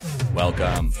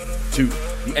Welcome to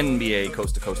the NBA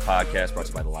Coast to Coast podcast brought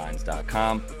to you by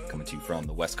TheLines.com. Coming to you from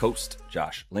the West Coast,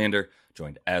 Josh Lander,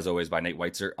 joined as always by Nate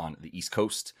Weitzer on the East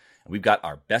Coast. And we've got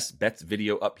our best bets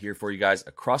video up here for you guys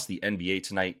across the NBA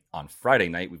tonight. On Friday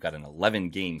night, we've got an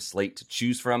 11-game slate to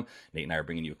choose from. Nate and I are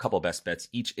bringing you a couple best bets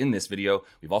each in this video.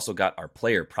 We've also got our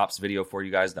player props video for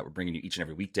you guys that we're bringing you each and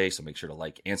every weekday, so make sure to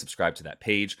like and subscribe to that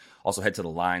page. Also, head to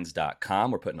TheLines.com.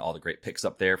 We're putting all the great picks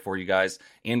up there for you guys.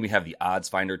 And we have the odds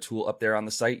finder tool up there on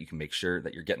the site. You can make sure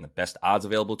that you're getting the best odds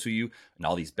available to you and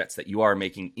all these bets that you are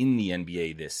making in the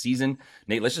NBA this season.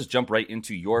 Nate, let's just jump right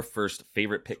into your first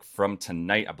favorite pick from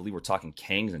tonight. I believe we're talking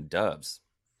Kangs and Dubs.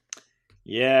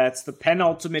 Yeah, it's the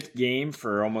penultimate game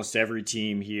for almost every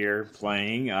team here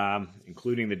playing,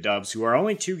 including the Dubs, who are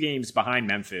only 2 games behind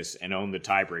Memphis and own the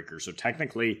tiebreaker, so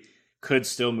technically could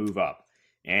still move up.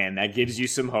 And that gives you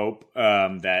some hope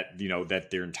that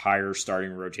their entire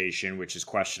starting rotation, which is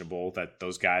questionable, that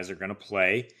those guys are going to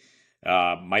play.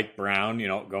 Mike Brown,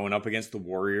 going up against the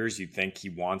Warriors, you'd think he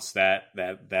wants that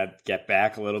get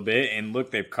back a little bit. And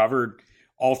look, they've covered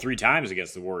all 3 times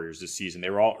against the Warriors this season. They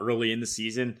were all early in the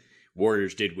season.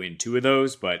 Warriors did win 2 of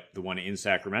those, but the one in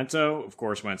Sacramento, of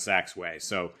course, went Sac's way.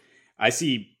 So I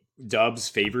see Dubs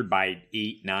favored by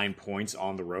 8-9 points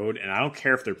on the road, and I don't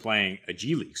care if they're playing a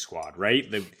G League squad, right?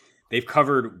 They've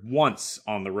covered once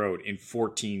on the road in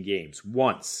 14 games,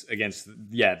 once against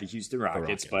the Houston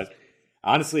Rockets. But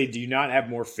honestly, do you not have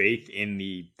more faith in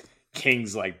the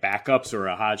Kings like backups or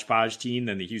a hodgepodge team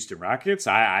than the Houston Rockets?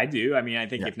 I do. I mean, I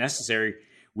think if necessary,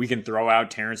 we can throw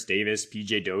out Terrence Davis,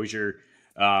 PJ Dozier,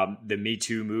 the Me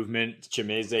Too movement,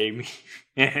 Chimezie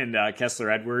and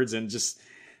Kessler Edwards, and just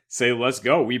say, let's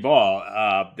go. We ball.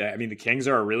 I mean, the Kings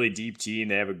are a really deep team.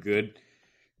 They have a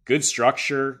good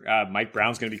structure. Mike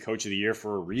Brown's going to be coach of the year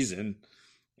for a reason.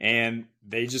 And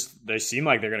they seem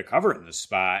like they're going to cover in this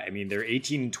spot. I mean, they're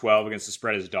 18-12 against the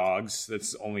spread as dogs.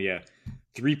 That's only a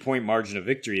 3-point margin of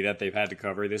victory that they've had to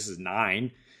cover. This is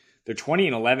 9. They're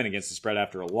 20-11 against the spread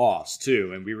after a loss,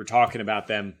 too. And we were talking about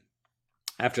them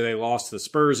after they lost to the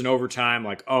Spurs in overtime,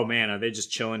 like, oh man, are they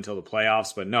just chilling until the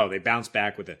playoffs? But no, they bounced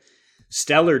back with a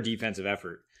stellar defensive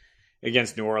effort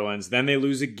against New Orleans. Then they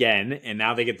lose again, and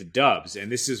now they get the Dubs.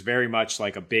 And this is very much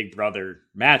like a big brother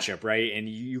matchup, right? And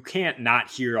you can't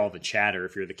not hear all the chatter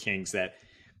if you're the Kings that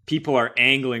people are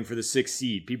angling for the 6th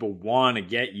seed. People want to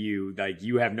get you, like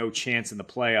you have no chance in the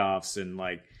playoffs. And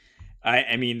like,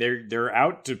 I mean, they're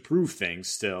out to prove things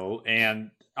still. And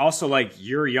also, like,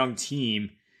 you're a young team.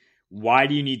 Why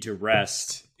do you need to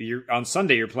rest? On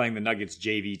Sunday, you're playing the Nuggets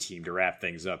JV team to wrap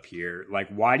things up here. Like,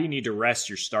 why do you need to rest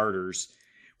your starters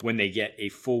when they get a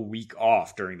full week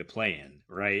off during the play-in,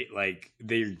 right? Like,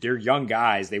 they're young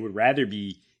guys. They would rather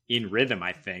be in rhythm,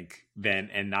 I think,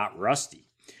 and not rusty.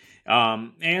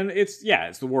 And it's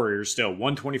the Warriors still.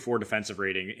 124 defensive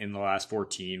rating in the last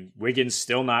 14. Wiggins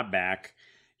still not back.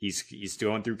 He's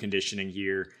going through conditioning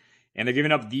here. And they're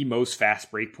giving up the most fast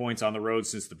break points on the road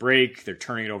since the break. They're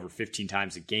turning it over 15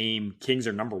 times a game. Kings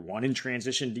are number 1 in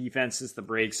transition defense since the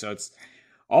break. So it's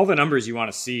all the numbers you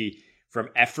want to see from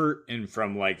effort and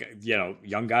from, like,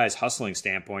 young guys hustling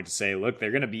standpoint to say, look,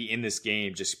 they're going to be in this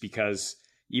game just because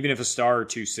even if a star or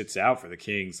 2 sits out for the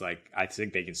Kings, like, I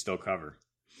think they can still cover.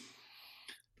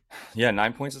 Yeah,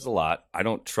 9 points is a lot. I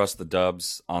don't trust the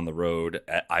Dubs on the road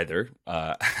either.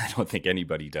 I don't think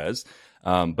anybody does.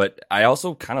 But I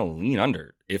also kind of lean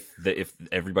under if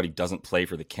everybody doesn't play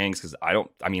for the Kings, because I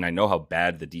know how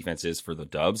bad the defense is for the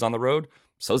Dubs on the road.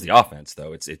 So is the offense,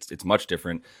 though. It's much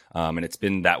different, and it's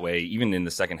been that way even in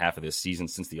the second half of this season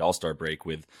since the All-Star break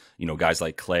with guys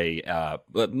like Clay,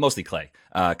 mostly Clay,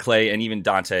 and even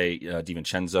Dante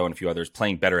DiVincenzo and a few others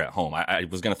playing better at home. I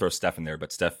was going to throw Steph in there,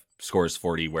 but Steph scores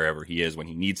 40 wherever he is when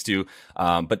he needs to,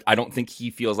 but I don't think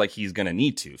he feels like he's going to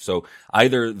need to. So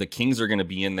either the Kings are going to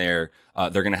be in there,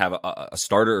 they're going to have a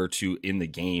starter or 2 in the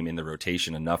game in the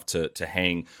rotation enough to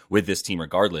hang with this team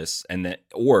regardless,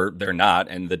 or they're not,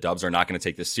 and the Dubs are not going to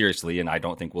take this seriously, and I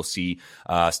don't think we'll see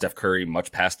Steph Curry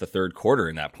much past the 3rd quarter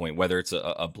in that point, whether it's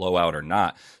a blowout or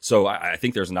not. So I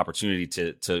think there's an opportunity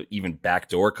to even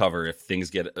backdoor cover if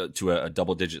things get to a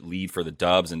double-digit lead for the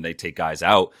Dubs and they take guys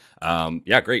out.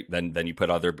 Great. Then you put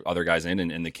other guys in,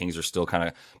 and the Kings are still kind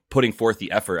of putting forth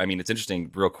the effort. I mean, it's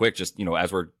interesting, real quick, just,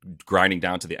 as we're grinding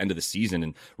down to the end of the season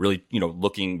and really,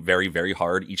 looking very, very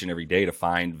hard each and every day to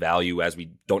find value, as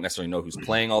we don't necessarily know who's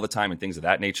playing all the time and things of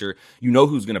that nature.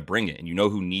 Who's going to bring it, and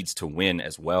who needs to win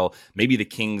as well. Maybe the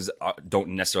Kings don't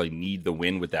necessarily need the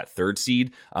win with that 3rd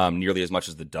seed nearly as much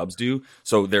as the Dubs do.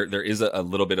 So there is a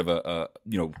little bit of a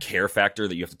care factor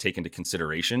that you have to take into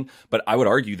consideration. But I would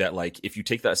argue that, like, if you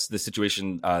take the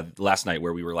situation last night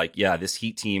where we were like, yeah, this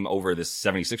Heat team over this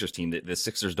 76ers team, the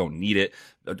Sixers don't need it.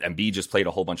 Embiid just played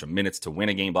a whole bunch of minutes to win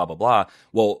a game, blah, blah, blah.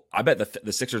 Well, I bet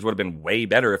the Sixers would have been way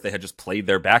better if they had just played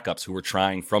their backups who were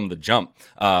trying from the jump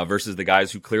versus the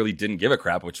guys who clearly didn't give a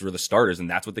crap, which were the starters. And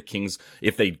that's what the Kings,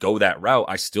 if they go that route,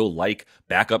 I still like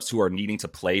backups who are needing to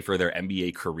play for their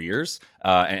NBA careers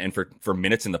and for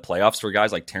minutes in the playoffs for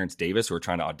guys like Terrence Davis who are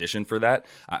trying to audition for that.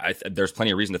 There's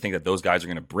plenty of reason to think that those guys are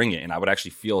going to bring it. And I would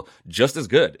actually feel just as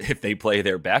good if they play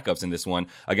their backups in this one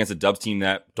against a Dubs team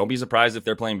that, don't be surprised if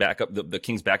they're playing backup, the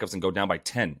Kings backups, and go down by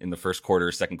 10 in the first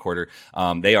quarter, second quarter.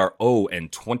 They are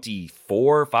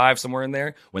 0-24-5 somewhere in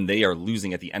there when they are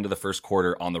losing at the end of the first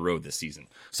quarter on the road this season.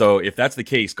 So if that's the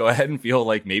case, go ahead and feel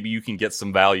like maybe you can get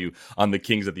some value on the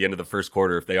Kings at the end of the first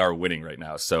quarter if they are winning right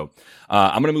now. So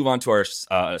I'm going to move on to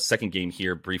our second game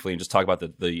here briefly and just talk about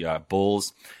the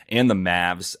Bulls and the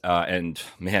Mavs. And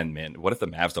man, what if the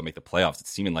Mavs don't make the playoffs? It's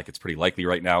seeming like it's pretty likely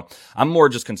right now. I'm more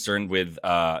just concerned with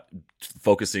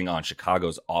focusing on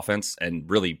Chicago's offense and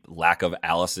really lack of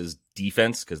Alice's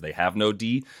defense because they have no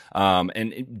D.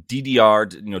 And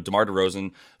DDR, DeMar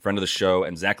DeRozan, friend of the show,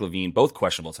 and Zach LaVine, both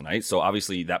questionable tonight. So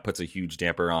obviously that puts a huge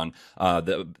damper on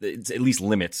it at least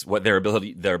limits what their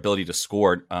ability to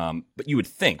score. But you would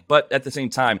think, but at the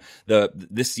same time,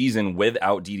 this season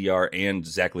without DDR and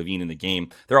Zach LaVine in the game,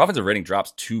 their offensive rating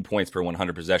drops 2 points per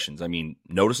 100 possessions. I mean,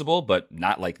 noticeable, but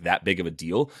not like that big of a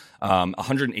deal.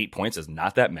 108 points is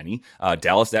not that many.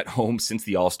 Dallas at home since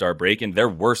the All-Star break, and they're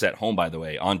worse at home, by the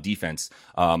way, on defense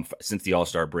since the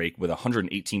All-Star break with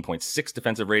 118.6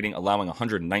 defensive rating, allowing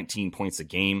 119 points a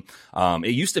game.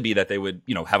 It used to be that they would,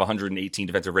 have 118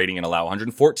 defensive rating and allow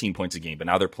 114 points a game, but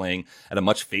now they're playing at a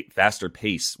much faster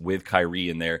pace with Kyrie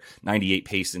in their 98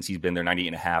 pace since he's been there, 98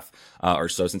 and a half or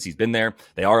so since he's been there.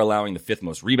 They are allowing the 5th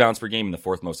most rebounds per game and the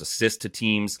 4th most assists to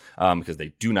teams because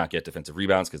they do not get defensive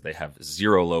rebounds because they have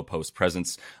zero low post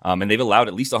presence. And they've allowed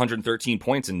at least 113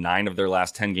 points in 9 of their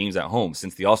last 10 games at home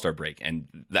since the All-Star break. And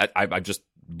that I just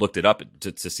looked it up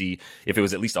to see if it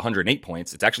was at least 108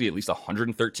 points. It's actually at least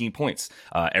 113 points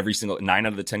every single 9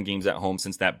 out of the 10 games at home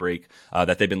since that break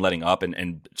that they've been letting up.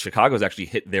 And Chicago's actually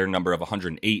hit their number of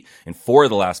 108 in 4 of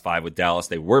the last 5 with Dallas.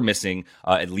 They were missing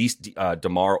at least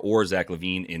DeMar or Zach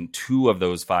LaVine in 2 of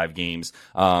those 5 games.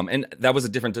 And that was a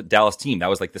different Dallas team. That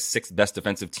was like the 6th best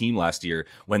defensive team last year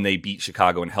when they beat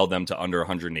Chicago and held them to under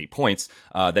 108 points.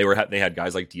 They had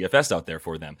guys like DFS out there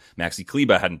for them. Maxi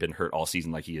Kleber hadn't been hurt all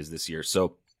season like he is this year.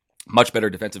 So much better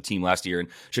defensive team last year. And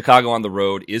Chicago on the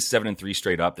road is 7-3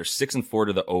 straight up. They're 6-4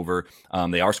 to the over.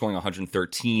 They are scoring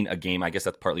 113 a game. I guess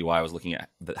that's partly why I was looking at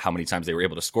how many times they were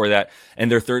able to score that.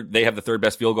 And they have the 3rd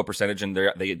best field goal percentage, and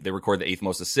they record the 8th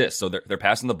most assists. So they're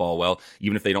passing the ball well,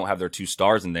 even if they don't have their 2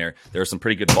 stars in there. There's some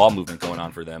pretty good ball movement going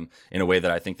on for them in a way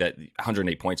that I think that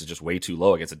 108 points is just way too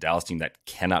low against a Dallas team that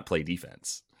cannot play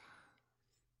defense.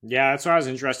 Yeah, that's why I was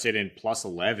interested in plus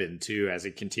 11, too, as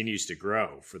it continues to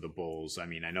grow for the Bulls. I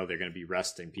mean, I know they're going to be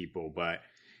resting people, but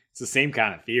it's the same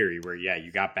kind of theory where, yeah,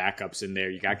 you got backups in there.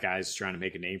 You got guys trying to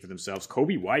make a name for themselves.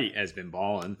 Kobe White has been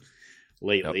balling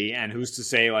lately, yep. And who's to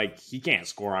say, like, he can't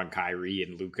score on Kyrie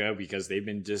and Luka because they've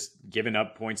been just giving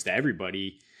up points to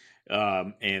everybody.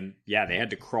 And, yeah, they had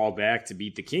to crawl back to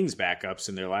beat the Kings backups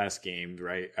in their last game,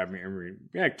 right? I mean,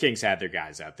 yeah, Kings had their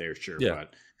guys out there, sure, yeah.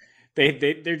 But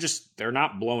they're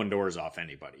not blowing doors off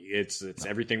anybody. It's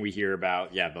everything we hear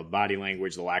about. Yeah, the body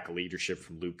language, the lack of leadership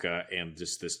from Luka, and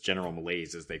just this general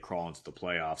malaise as they crawl into the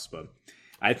playoffs. But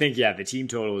I think, yeah, the team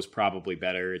total is probably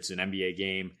better. It's an NBA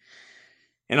game.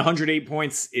 And 108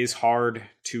 points is hard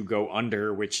to go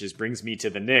under, which brings me to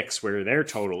the Knicks, where their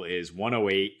total is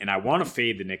 108. And I want to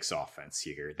fade the Knicks offense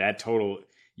here. That total,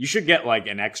 you should get like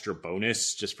an extra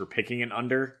bonus just for picking an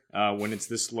under when it's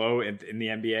this low in the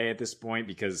NBA at this point,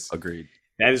 because agreed,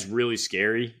 that is really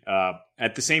scary.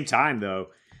 At the same time, though,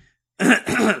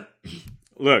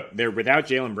 look, they're without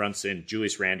Jalen Brunson,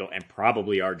 Julius Randle, and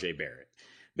probably RJ Barrett.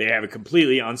 They have a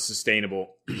completely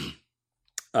unsustainable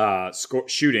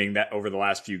shooting that over the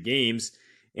last few games,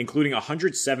 including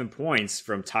 107 points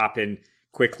from Toppin,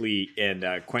 Quickly, and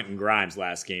Quentin Grimes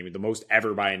last game, the most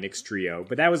ever by a Knicks trio.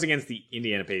 But that was against the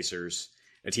Indiana Pacers,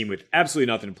 a team with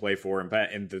absolutely nothing to play for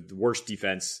and the worst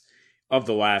defense of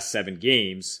the last 7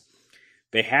 games.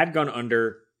 They had gone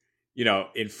under,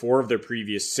 in 4 of their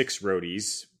previous 6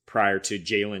 roadies prior to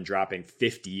Jalen dropping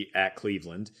 50 at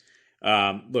Cleveland.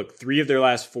 Look, 3 of their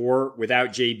last 4 without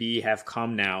JB have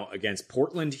come now against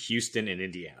Portland, Houston, and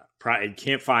Indiana.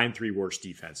 Can't find 3 worse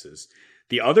defenses.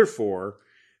 The other 4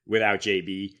 without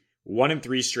JB,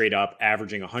 1-3 straight up,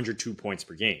 averaging 102 points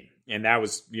per game. And that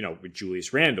was, with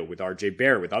Julius Randle, with RJ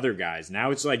Barrett, with other guys. Now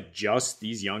it's like just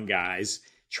these young guys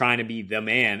trying to be the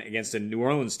man against a New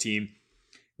Orleans team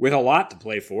with a lot to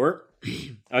play for,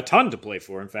 a ton to play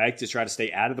for, in fact, to try to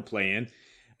stay out of the play-in.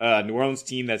 New Orleans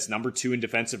team that's number 2 in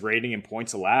defensive rating and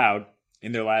points allowed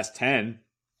in their last 10,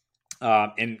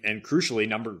 and crucially,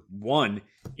 number 1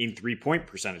 in 3-point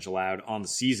percentage allowed on the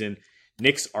season.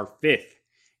 Knicks are 5th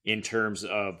in terms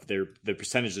of the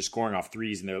percentage they're scoring off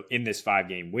threes in this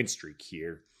 5-game win streak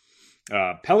here.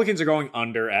 Pelicans are going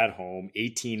under at home,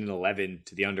 18-11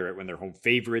 to the under when they're home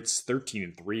favorites,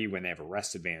 13-3 when they have a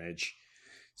rest advantage.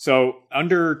 So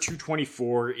under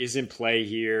 224 is in play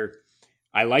here.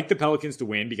 I like the Pelicans to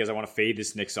win because I want to fade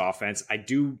this Knicks offense. I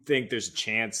do think there's a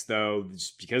chance, though,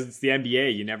 just because it's the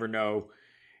NBA, you never know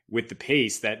with the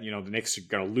pace that, the Knicks are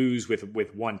going to lose with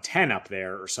 110 up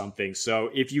there or something. So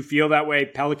if you feel that way,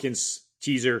 Pelicans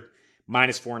teaser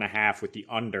 -4.5 with the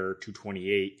under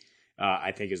 228,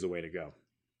 I think is the way to go.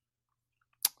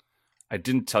 I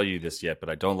didn't tell you this yet, but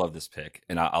I don't love this pick.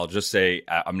 And I'll just say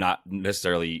I'm not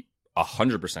necessarily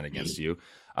 100% against you.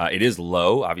 It is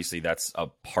low. Obviously, that's a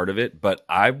part of it. But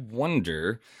I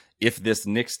wonder if this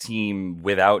Knicks team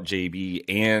without JB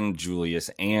and Julius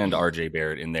and RJ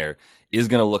Barrett in there is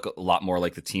going to look a lot more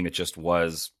like the team it just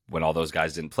was when all those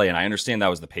guys didn't play. And I understand that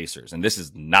was the Pacers, and this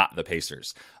is not the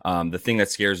Pacers. The thing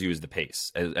that scares you is the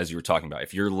pace, as you were talking about.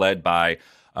 If you're led by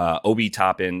Obi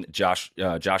Toppin, Josh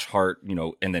Hart,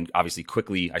 and then obviously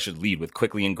Quickly, I should lead with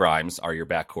Quickly and Grimes are your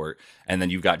backcourt. And then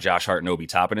you've got Josh Hart and Obi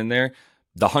Toppin in there.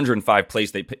 The 105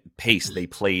 pace they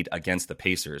played against the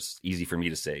Pacers, easy for me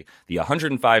to say. The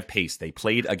 105 pace they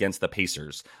played against the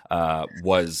Pacers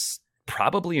was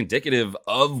probably indicative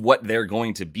of what they're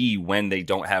going to be when they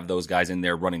don't have those guys in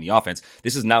there running the offense.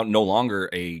 This is now no longer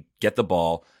a get the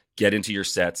ball, get into your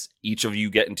sets. Each of you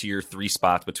get into your 3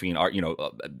 spots between our,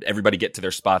 everybody get to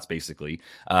their spots basically.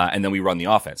 And then we run the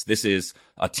offense. This is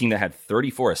a team that had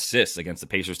 34 assists against the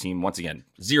Pacers team. Once again,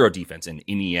 0 defense in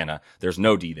Indiana. There's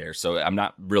no D there. So I'm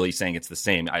not really saying it's the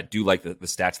same. I do like the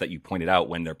stats that you pointed out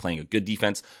when they're playing a good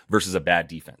defense versus a bad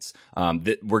defense.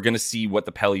 We're going to see what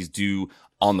the Pellies do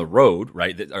on the road,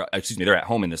 right? They're at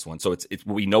home in this one. So it's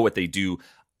we know what they do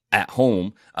at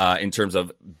home in terms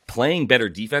of playing better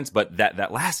defense. But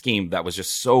that last game, that was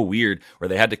just so weird where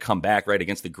they had to come back right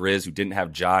against the Grizz, who didn't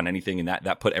have Ja and anything, and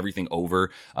that put everything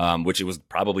over, which it was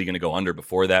probably going to go under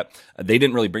before that. They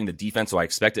didn't really bring the defense, so I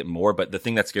expect it more. But the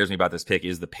thing that scares me about this pick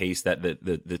is the pace that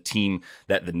the team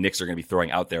that the Knicks are going to be throwing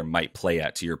out there might play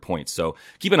at, to your point. So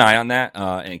keep an eye on that,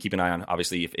 and keep an eye on,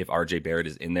 obviously, if RJ Barrett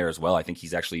is in there as well. I think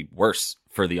he's actually worse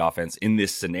for the offense in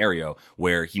this scenario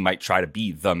where he might try to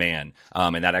be the man.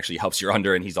 And that actually helps your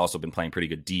under. And he's also been playing pretty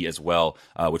good D as well,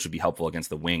 which would be helpful against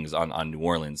the Wings on New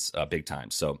Orleans big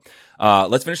time. So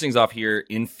let's finish things off here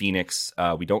in Phoenix.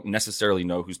 We don't necessarily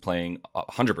know who's playing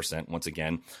 100% once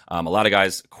again. A lot of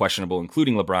guys questionable,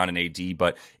 including LeBron and AD.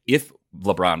 But if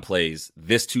LeBron plays,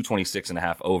 this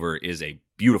 226.5 over is a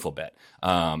beautiful bet.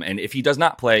 And if he does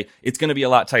not play, it's going to be a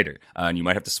lot tighter. And you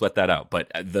might have to sweat that out.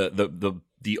 But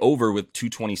the over with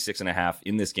 226.5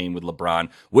 in this game with LeBron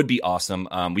would be awesome.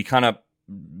 We kind of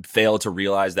fail to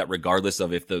realize that regardless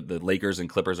of if the Lakers and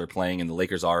Clippers are playing and the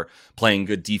Lakers are playing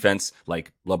good defense,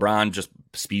 like LeBron just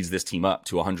speeds this team up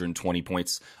to 120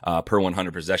 points per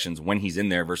 100 possessions when he's in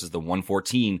there versus the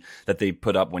 114 that they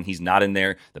put up when he's not in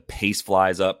there. The pace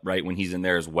flies up right when he's in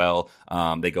there as well.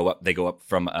 They go up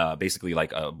from basically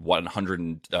like a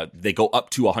 100. They go up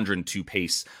to 102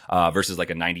 pace versus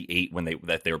like a 98 when they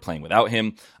were playing without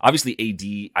him. Obviously, AD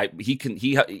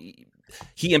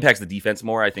he impacts the defense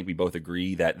more. I think we both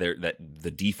agree that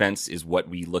the defense is what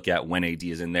we look at when AD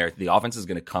is in there. The offense is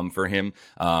going to come for him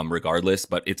regardless,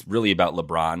 but it's really about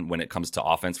LeBron when it comes to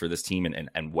offense for this team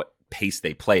and what pace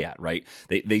they play at, right?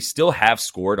 They still have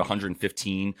scored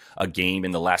 115 a game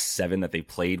in the last 7 that they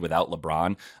played without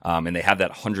LeBron, and they have that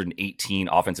 118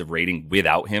 offensive rating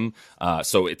without him.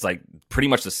 So it's like pretty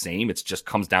much the same. It just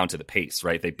comes down to the pace,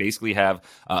 right? They basically have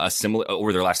a similar,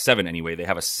 over their last 7 anyway, they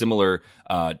have a similar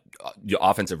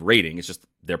offensive rating. It's just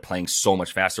they're playing so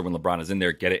much faster when LeBron is in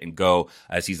there, get it and go,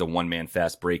 as he's a one-man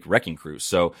fast break wrecking crew.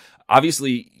 So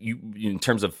obviously, in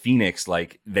terms of Phoenix,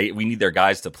 like we need their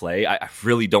guys to play. I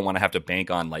really don't want to have to bank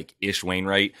on like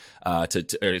Wainwright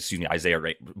Isaiah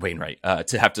Wainwright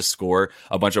to have to score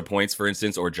a bunch of points, for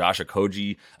instance, or Josh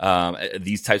Okogie.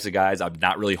 These types of guys, I'm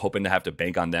not really hoping to have to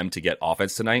bank on them to get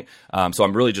offense tonight. So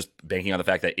I'm really just banking on the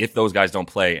fact that if those guys don't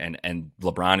play and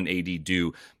LeBron and AD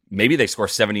do, maybe they score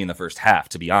 70 in the first half,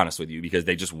 to be honest with you, because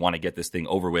they just want to get this thing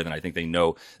over with. And I think they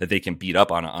know that they can beat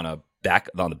up on the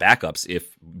backups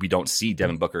if we don't see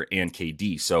Devin Booker and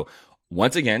KD. So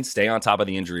once again, stay on top of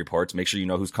the injury reports. Make sure you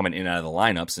know who's coming in and out of the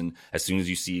lineups. And as soon as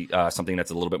you see something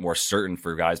that's a little bit more certain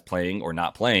for guys playing or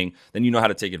not playing, then you know how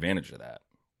to take advantage of that.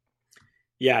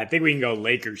 Yeah, I think we can go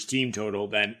Lakers team total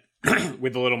then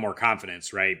with a little more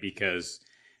confidence, right? Because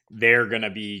they're going to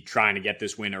be trying to get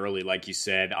this win early, like you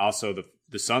said. Also,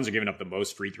 the Suns are giving up the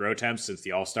most free throw attempts since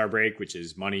the All-Star break, which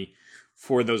is money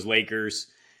for those Lakers.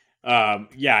 I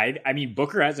mean,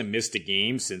 Booker hasn't missed a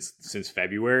game since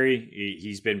February.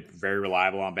 He's been very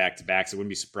reliable on back-to-backs. I wouldn't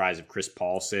be surprised if Chris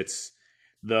Paul sits,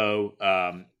 though.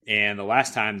 And the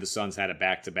last time the Suns had a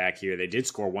back-to-back here, they did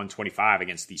score 125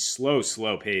 against the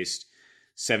slow-paced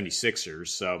 76ers.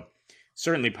 So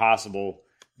certainly possible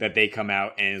that they come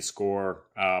out and score.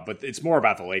 But it's more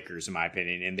about the Lakers, in my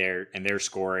opinion, and their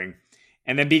scoring.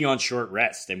 And then being on short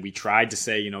rest. And we tried to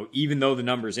say, even though the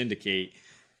numbers indicate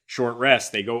short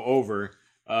rest, they go over,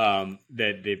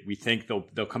 that we think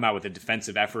they'll come out with a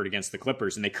defensive effort against the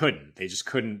Clippers, and they couldn't. They just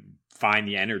couldn't find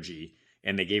the energy,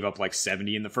 and they gave up like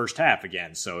 70 in the first half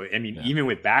again. So, I mean, even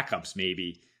with backups,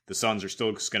 maybe the Suns are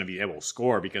still going to be able to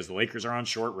score because the Lakers are on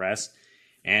short rest,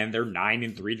 and they're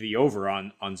 9-3 to the over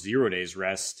on 0 days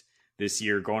rest this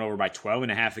year, going over by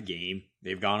 12.5 a game.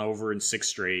 They've gone over in 6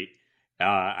 straight.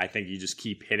 I think you just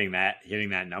keep hitting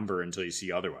that number until you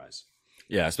see otherwise.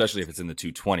 Yeah, especially if it's in the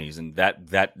 220s. And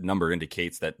that number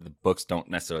indicates that the books don't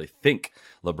necessarily think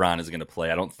LeBron is going to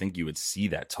play. I don't think you would see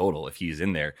that total if he's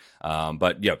in there.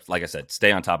 But, like I said,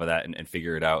 stay on top of that and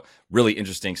figure it out. Really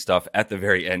interesting stuff at the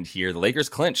very end here. The Lakers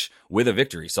clinch with a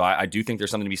victory. So I do think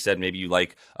there's something to be said. Maybe you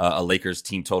like a Lakers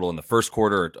team total in the first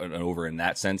quarter or over in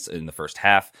that sense in the first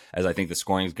half, as I think the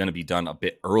scoring is going to be done a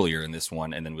bit earlier in this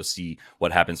one. And then we'll see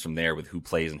what happens from there with who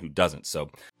plays and who doesn't. So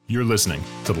you're listening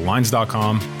to the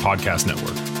Lines.com podcast network.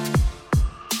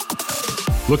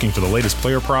 Looking for the latest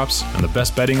player props and the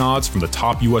best betting odds from the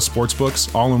top U.S.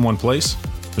 sportsbooks all in one place?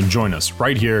 Then join us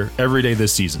right here every day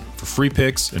this season for free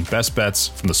picks and best bets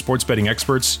from the sports betting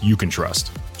experts you can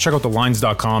trust. Check out the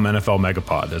Lines.com NFL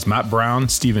Megapod as Matt Brown,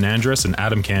 Steven Andress, and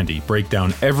Adam Candy break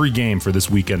down every game for this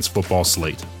weekend's football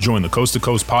slate. Join the Coast to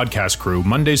Coast podcast crew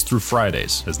Mondays through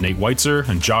Fridays as Nate Weitzer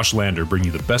and Josh Lander bring you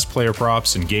the best player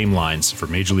props and game lines for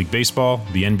Major League Baseball,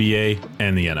 the NBA,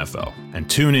 and the NFL. And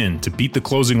tune in to Beat the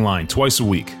Closing Line twice a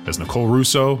week as Nicole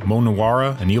Russo, Mo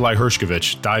Nawara, and Eli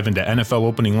Hershkovich dive into NFL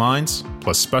opening lines,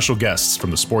 plus special guests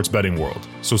from the sports betting world.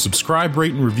 So subscribe,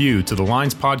 rate, and review to the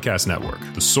Lines Podcast Network,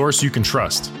 the source you can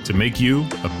trust to make you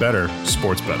a better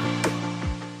sports bettor.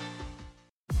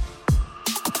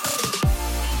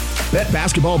 Bet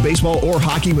basketball, baseball, or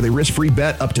hockey with a risk-free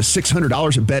bet up to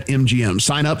 $600 at BetMGM.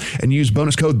 Sign up and use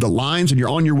bonus code THELINES, and you're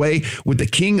on your way with the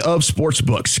king of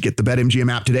sportsbooks. Get the BetMGM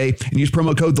app today and use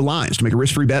promo code THELINES to make a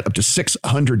risk-free bet up to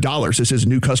 $600. This is a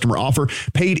new customer offer.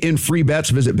 Paid in free bets.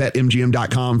 Visit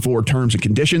BetMGM.com for terms and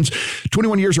conditions.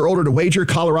 21 years or older to wager.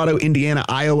 Colorado, Indiana,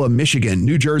 Iowa, Michigan,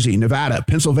 New Jersey, Nevada,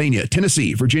 Pennsylvania,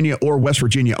 Tennessee, Virginia, or West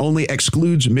Virginia only.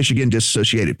 Excludes Michigan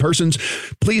disassociated persons.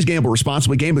 Please gamble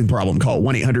responsibly. Gambling problem? Call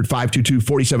 1-800-522-4700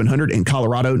 in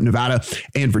Colorado, Nevada,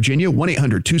 and Virginia.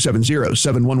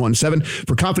 1-800-270-7117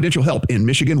 for confidential help in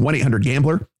Michigan.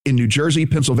 1-800-GAMBLER in New Jersey,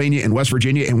 Pennsylvania, and West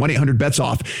Virginia, and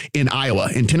 1-800-BETS-OFF in Iowa.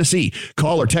 In Tennessee,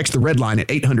 call or text the red line at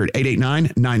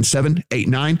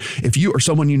 800-889-9789. If you or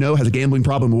someone you know has a gambling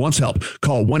problem and wants help,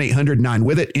 call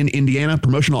 1-800-9-WITH-IT in Indiana.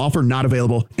 Promotional offer not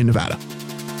available in Nevada.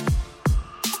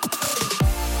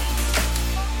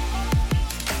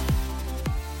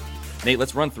 Nate,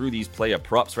 let's run through these play up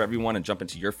props for everyone and jump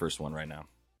into your first one right now.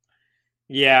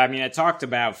 Yeah, I mean, I talked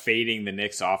about fading the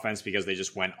Knicks offense because they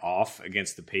just went off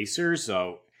against the Pacers.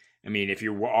 So, I mean, if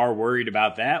you are worried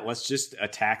about that, let's just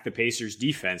attack the Pacers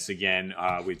defense again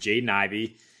with Jaden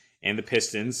Ivey and the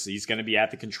Pistons. He's going to be at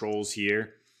the controls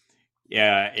here.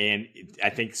 Yeah, and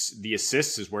I think the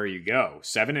assists is where you go.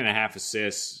 7.5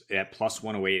 assists at plus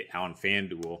 108 on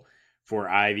FanDuel for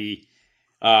Ivey.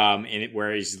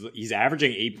 Where he's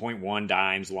averaging 8.1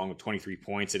 dimes along with 23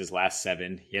 points in his last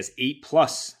 7. He has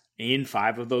 8+ in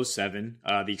 5 of those 7.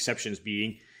 The exceptions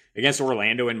being against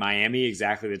Orlando and Miami,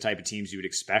 exactly the type of teams you would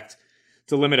expect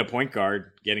to limit a point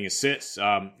guard getting assists.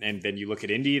 And then you look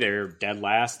at Indy, they're dead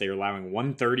last. They're allowing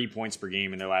 130 points per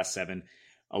game in their last 7,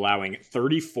 allowing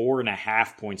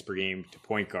 34.5 points per game to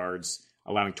point guards,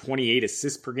 allowing 28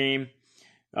 assists per game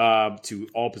to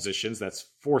all positions. That's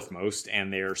 4th most,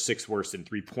 and they're 6th worst in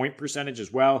 3-point percentage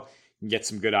as well. You can get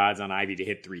some good odds on Ivy to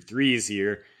hit 3 threes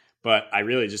here, but I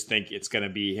really just think it's going to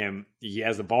be him. He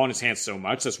has the ball in his hands so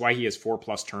much. That's why he has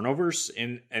 4+ turnovers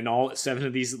in all 7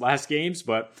 of these last games,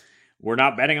 but we're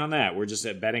not betting on that. We're just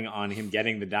betting on him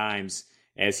getting the dimes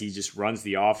as he just runs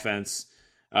the offense.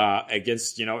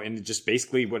 against, and just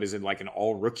basically what is it, like an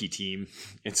all rookie team.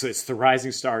 It's the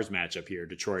Rising Stars matchup here,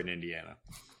 Detroit and Indiana.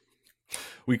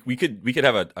 We could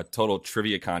have a total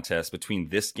trivia contest between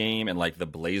this game and like the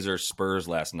Blazers Spurs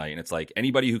last night, and it's like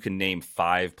anybody who can name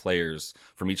 5 players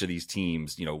from each of these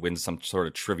teams, wins some sort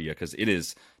of trivia, because it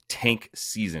is tank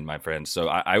season, my friend. So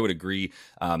I would agree.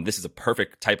 This is a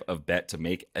perfect type of bet to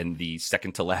make in the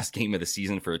second to last game of the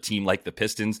season for a team like the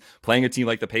Pistons playing a team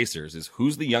like the Pacers. Is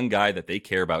who's the young guy that they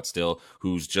care about still,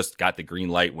 who's just got the green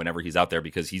light whenever he's out there,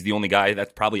 because he's the only guy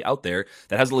that's probably out there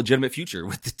that has a legitimate future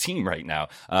with the team right now,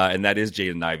 and that is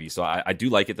Jaden Ivey. So I do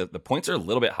like it. The points are a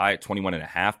little bit high at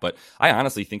 21.5, but I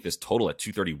honestly think this total at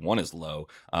 231 is low,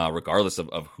 regardless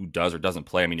of who does or doesn't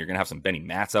play. I mean, you're going to have some Benny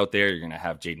Matts out there. You're going to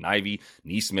have Jaden Ivey,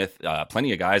 Nesmith,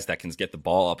 plenty of guys that can get the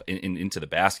ball up into the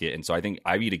basket. And so I think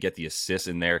Ivey to get the assist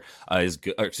in there is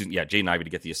good. Jaden Ivey to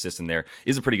get the assist in there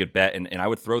is a pretty good bet. And I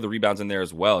would throw the rebounds in there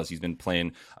as well, as he's been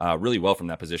playing really well from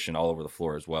that position all over the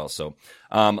floor as well. So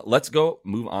let's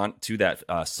move on to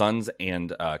that Suns and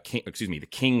the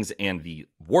Kings and the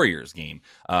Warriors game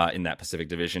in that Pacific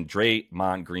Division.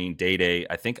 Draymond Green, Day.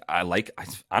 I like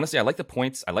the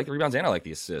points. I like the rebounds and I like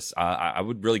the assists. I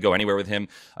would really go anywhere with him.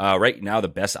 Right now, the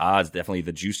best odds, definitely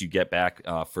the juice you get back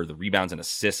for the rebounds and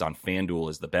assists on FanDuel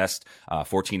is the best,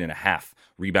 14.5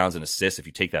 rebounds and assists if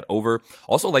you take that over.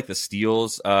 Also like the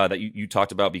steals that you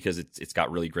talked about, because it's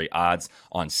got really great odds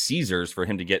on Caesars for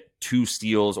him to get 2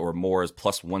 steals or more is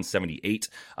plus 178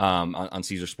 on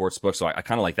Caesar Sportsbook. So I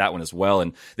kind of like that one as well.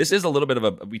 And this is a little bit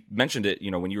of we mentioned it,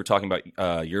 when you were talking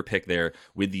about your pick there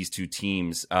with these two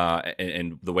teams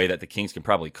and the way that the Kings can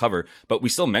probably cover, but we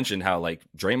still mentioned how like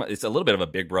Draymond, it's a little bit of a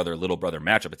big brother, little brother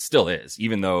matchup. It still is,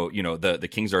 even though, the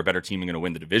Kings are a better team and going to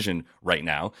win the division right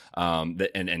now,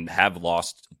 and have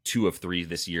lost 2 of 3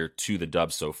 this year to the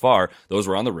Dubs so far. Those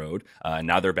were on the road.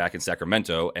 Now they're back in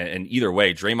Sacramento. And either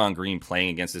way, Draymond Green playing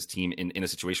against this team in a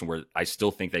situation where I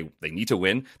still think they need to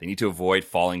win. They need to avoid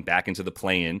falling back into the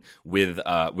play-in with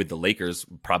the Lakers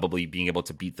probably being able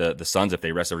to beat the Suns if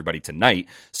they rest everybody tonight.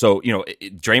 So,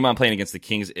 Draymond playing against the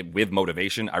Kings with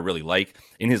motivation, I really like.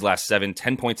 In his last 7,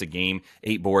 10 points a game,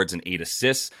 8 boards and 8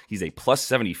 assists. He's a plus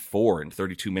 74 in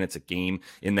 32 minutes a game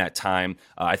in that time.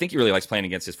 I think he really likes playing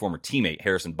against his former teammate,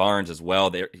 Harrison Barnes, as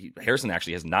well. Harrison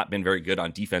actually has not been very good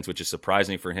on defense, which is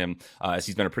surprising for him, as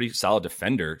he's been a pretty solid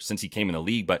defender since he came in the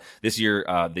league. But this year,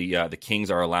 the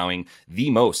Kings are allowing the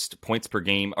most points per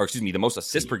game, the most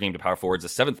assists per game to power forwards, the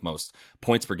 7th most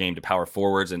points per game to power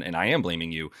forwards. And I am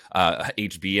blaming you,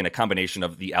 HB, and a combination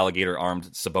of the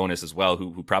alligator-armed Sabonis as well,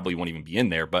 who probably won't even be in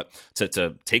there, but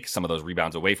to take some of those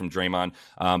rebounds away from Draymond.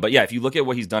 But yeah, if you look at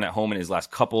what he's done at home in his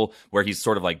last couple, where he's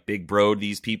sort of like big bro'd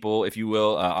these people, if you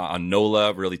will, on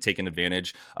NOLA, really taking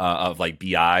advantage of like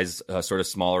BI's sort of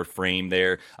smaller frame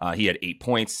there. He had 8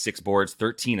 points, 6 boards,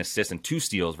 13 assists, and 2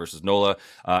 steals versus NOLA.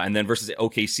 And then versus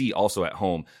OKC, also at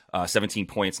home, 17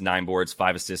 points, 9 boards,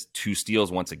 5 assists, 2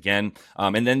 steals once again.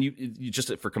 And then you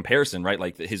just for comparison, right?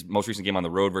 Like his most recent game on the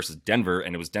road versus Denver,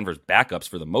 and it was Denver's backups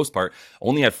for the most part,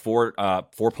 only had 4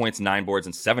 points, 9 boards,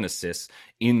 and 7 assists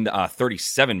in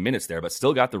 37 minutes there, but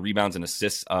still got the rebounds and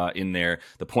assists in there.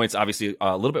 The points obviously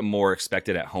a little bit more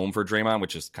expected at home for Draymond,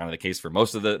 which is kind of the case for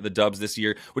most of the Dubs this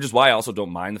year, which is why I also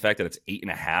don't mind the fact that it's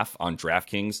 8.5 on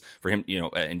DraftKings for him,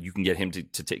 and you can get him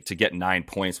to get 9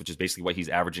 points, which is basically what he's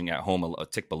averaging at home, a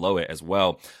tick below it as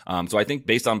well. So I think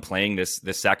based on playing this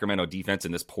Sacramento defense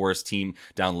and this porous team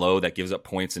down low that gives up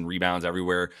points and rebounds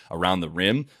everywhere around the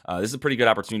rim, this is a pretty good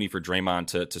opportunity for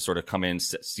Draymond to sort of come in,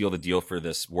 seal the deal for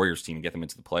this Warriors team and get them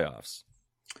into the playoffs.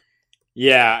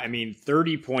 Yeah, I mean,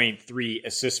 30.3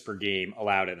 assists per game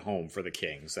allowed at home for the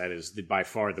Kings. That is by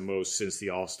far the most since the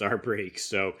All-Star break.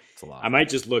 So I might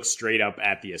just look straight up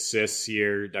at the assists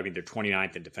here. I mean, they're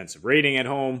 29th in defensive rating at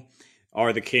home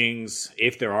are the Kings.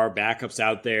 If there are backups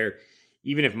out there,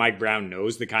 even if Mike Brown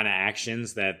knows the kind of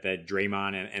actions that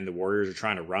Draymond and the Warriors are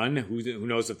trying to run, who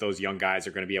knows if those young guys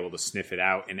are going to be able to sniff it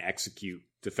out and execute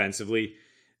defensively.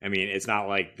 I mean, it's not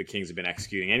like the Kings have been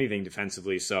executing anything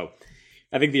defensively. So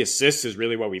I think the assists is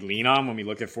really what we lean on when we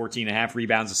look at 14.5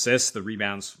 rebounds, assists. The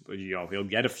rebounds, he'll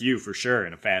get a few for sure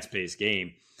in a fast-paced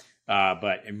game.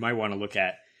 But you might want to look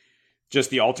at just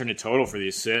the alternate total for the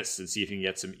assists and see if you can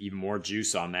get some even more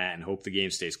juice on that and hope the game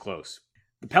stays close.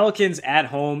 The Pelicans at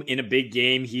home in a big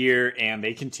game here, and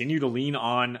they continue to lean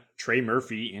on Trey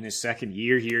Murphy in his second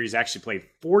year here. He's actually played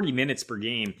 40 minutes per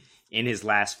game in his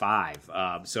last 5.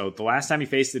 So the last time he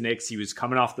faced the Knicks, he was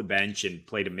coming off the bench and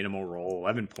played a minimal role,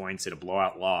 11 points in a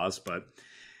blowout loss. But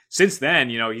since then,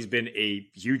 he's been a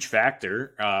huge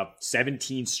factor.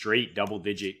 17 straight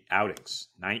double-digit outings.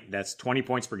 That's 20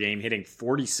 points per game, hitting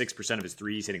 46% of his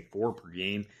threes, hitting 4 per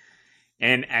game.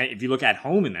 And if you look at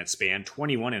home in that span,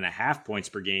 21.5 points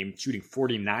per game, shooting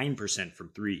 49% from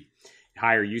three.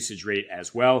 Higher usage rate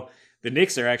as well. The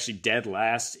Knicks are actually dead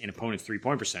last in opponents'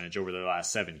 three-point percentage over their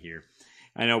last 7 here.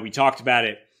 I know we talked about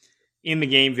it in the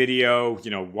game video,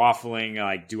 waffling,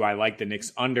 like, do I like the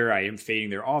Knicks under? I am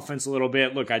fading their offense a little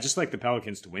bit. Look, I just like the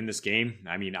Pelicans to win this game.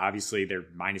 I mean, obviously they're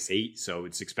 -8, so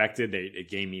it's expected. The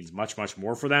game means much, much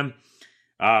more for them.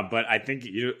 But I think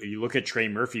you look at Trey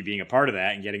Murphy being a part of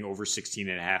that and getting over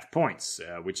 16.5 points,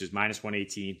 which is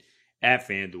 -118 at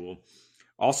FanDuel.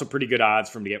 Also pretty good odds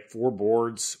for him to get 4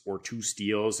 boards or 2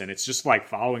 steals. And it's just like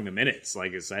following the minutes.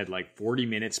 Like I said, like 40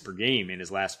 minutes per game in his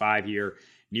last 5 here,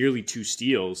 nearly 2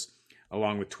 steals,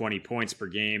 along with 20 points per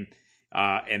game.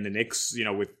 And the Knicks,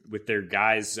 with their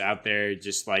guys out there,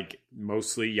 just like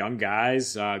mostly young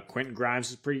guys. Quentin Grimes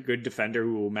is a pretty good defender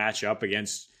who will match up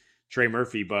against Trey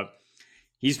Murphy, but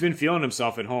he's been feeling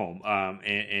himself at home,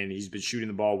 and he's been shooting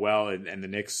the ball well. And the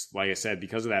Knicks, like I said,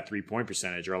 because of that 3-point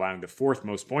percentage, are allowing the 4th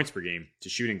most points per game to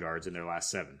shooting guards in their last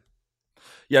 7.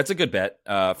 Yeah, it's a good bet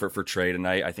for Trey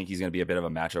tonight. I think he's going to be a bit of a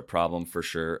matchup problem for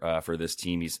sure for this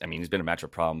team. He's been a matchup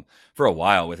problem for a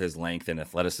while with his length and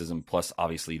athleticism, plus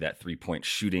obviously that 3-point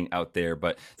shooting out there.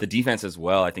 But the defense as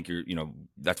well, I think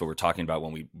that's what we're talking about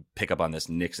when we pick up on this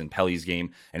Knicks and Pellies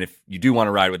game. And if you do want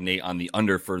to ride with Nate on the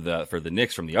under for the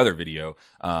Knicks from the other video,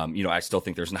 I still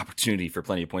think there's an opportunity for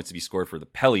plenty of points to be scored for the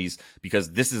Pellies,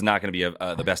 because this is not going to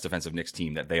be the best defensive Knicks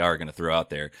team that they are going to throw out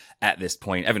there at this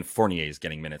point. Evan Fournier is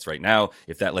getting minutes right now.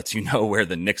 If that lets you know where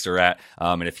the Knicks are at.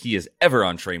 And if he is ever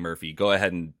on Trey Murphy, go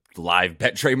ahead and live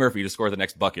bet Trey Murphy to score the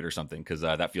next bucket or something, because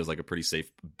that feels like a pretty safe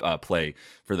play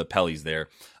for the Pellies there.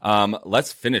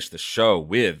 Let's finish the show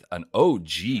with an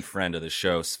OG friend of the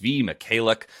show, Svi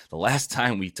Mykhailiuk. The last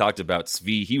time we talked about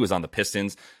Svi, he was on the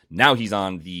Pistons. Now he's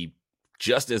on the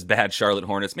just as bad Charlotte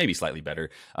Hornets, maybe slightly better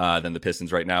than the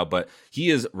Pistons right now. But he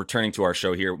is returning to our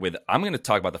show here with, I'm going to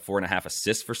talk about the 4.5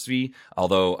 assists for Svi,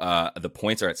 although the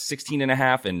points are at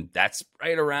 16.5, and that's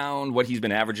right around what he's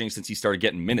been averaging since he started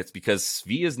getting minutes, because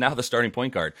Svi is now the starting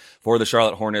point guard for the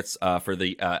Charlotte Hornets for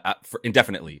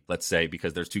indefinitely, let's say,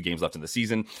 because there's 2 games left in the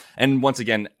season. And once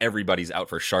again, everybody's out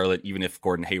for Charlotte. Even if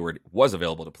Gordon Hayward was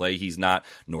available to play, he's not,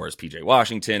 nor is PJ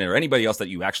Washington or anybody else that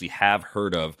you actually have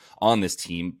heard of on this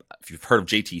team. If you've heard of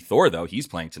JT Thor, though, he's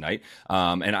playing tonight.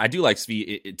 And I do like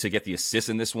Svi to get the assists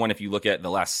in this one. If you look at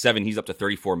the last 7, he's up to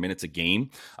 34 minutes a game.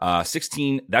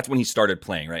 16, that's when he started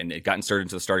playing, right? And it got inserted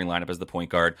into the starting lineup as the point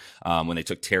guard when they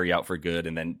took Terry out for good.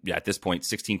 And then, at this point,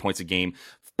 16 points a game,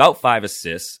 about 5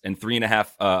 assists, and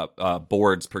 3.5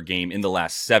 boards per game in the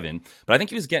last 7. But I think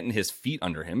he was getting his feet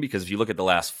under him, because if you look at the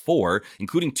last 4,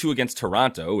 including 2 against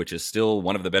Toronto, which is still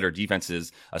one of the better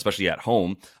defenses, especially at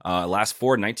home, last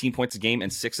 4, 19 points a game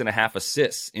and 6.5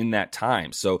 assists in that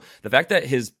time. So the fact that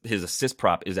his assist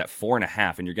prop is at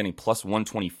 4.5, and you're getting plus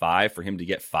 125 for him to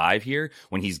get 5 here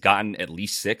when he's gotten at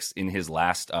least 6 in his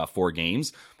last 4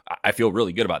 games, I feel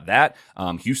really good about that.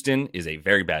 Houston is a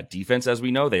very bad defense, as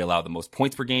we know. They allow the most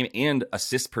points per game and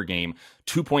assists per game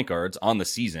to point guards on the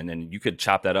season. And you could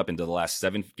chop that up into the last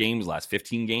 7 games, last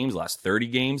 15 games, last 30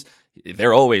 games.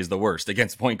 They're always the worst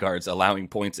against point guards, allowing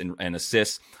points and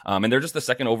assists. And they're just the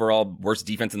second overall worst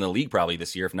defense in the league probably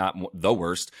this year, if not the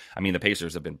worst. I mean, the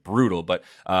Pacers have been brutal, but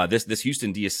this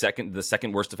Houston D is the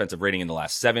second worst defensive rating in the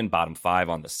last 7, bottom 5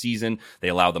 on the season. They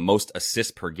allow the most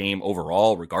assists per game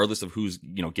overall, regardless of who's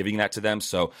giving that to them.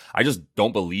 So I just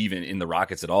don't believe in the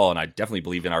Rockets at all, and I definitely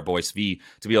believe in our boy Svi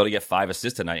to be able to get 5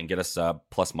 assists tonight and get us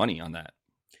plus money on that.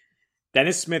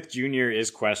 Dennis Smith Jr.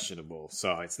 is questionable,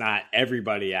 so it's not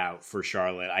everybody out for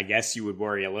Charlotte. I guess you would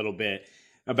worry a little bit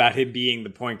about him being the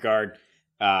point guard.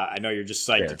 I know you're just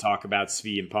psyched to talk about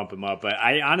Svi and pump him up, but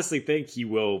I honestly think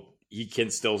he can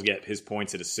still get his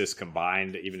points and assists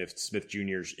combined, even if Smith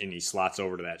Jr. and he slots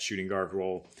over to that shooting guard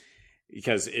role.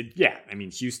 Because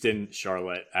Houston,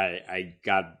 Charlotte,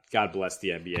 God bless the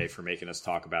NBA for making us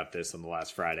talk about this on the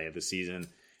last Friday of the season.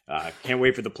 Can't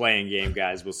wait for the playing game,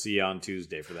 guys. We'll see you on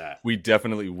Tuesday for that. We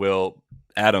definitely will.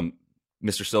 Adam,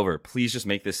 Mr. Silver, please just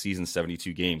make this season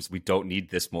 72 games. We don't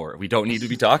need this more. We don't need to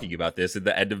be talking about this at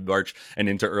the end of March and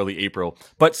into early April.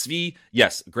 But Svi,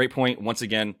 yes, great point. Once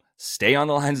again, stay on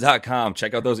thelines.com.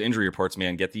 Check out those injury reports,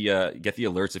 man. Get the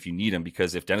alerts if you need them,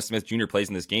 because if Dennis Smith Jr. plays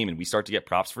in this game and we start to get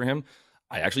props for him,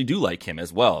 I actually do like him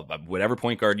as well. But whatever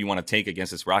point guard you want to take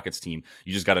against this Rockets team,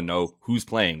 you just got to know who's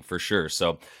playing for sure.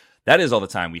 So that is all the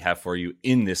time we have for you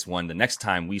in this one. The next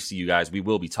time we see you guys, we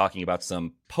will be talking about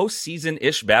some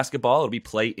postseason-ish basketball. It'll be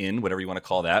play-in, whatever you want to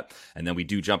call that. And then we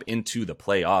do jump into the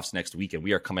playoffs next week, and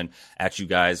we are coming at you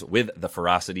guys with the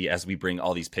ferocity as we bring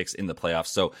all these picks in the playoffs.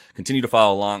 So continue to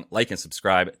follow along, like and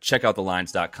subscribe, check out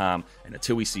thelines.com, and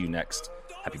until we see you next,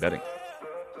 happy betting.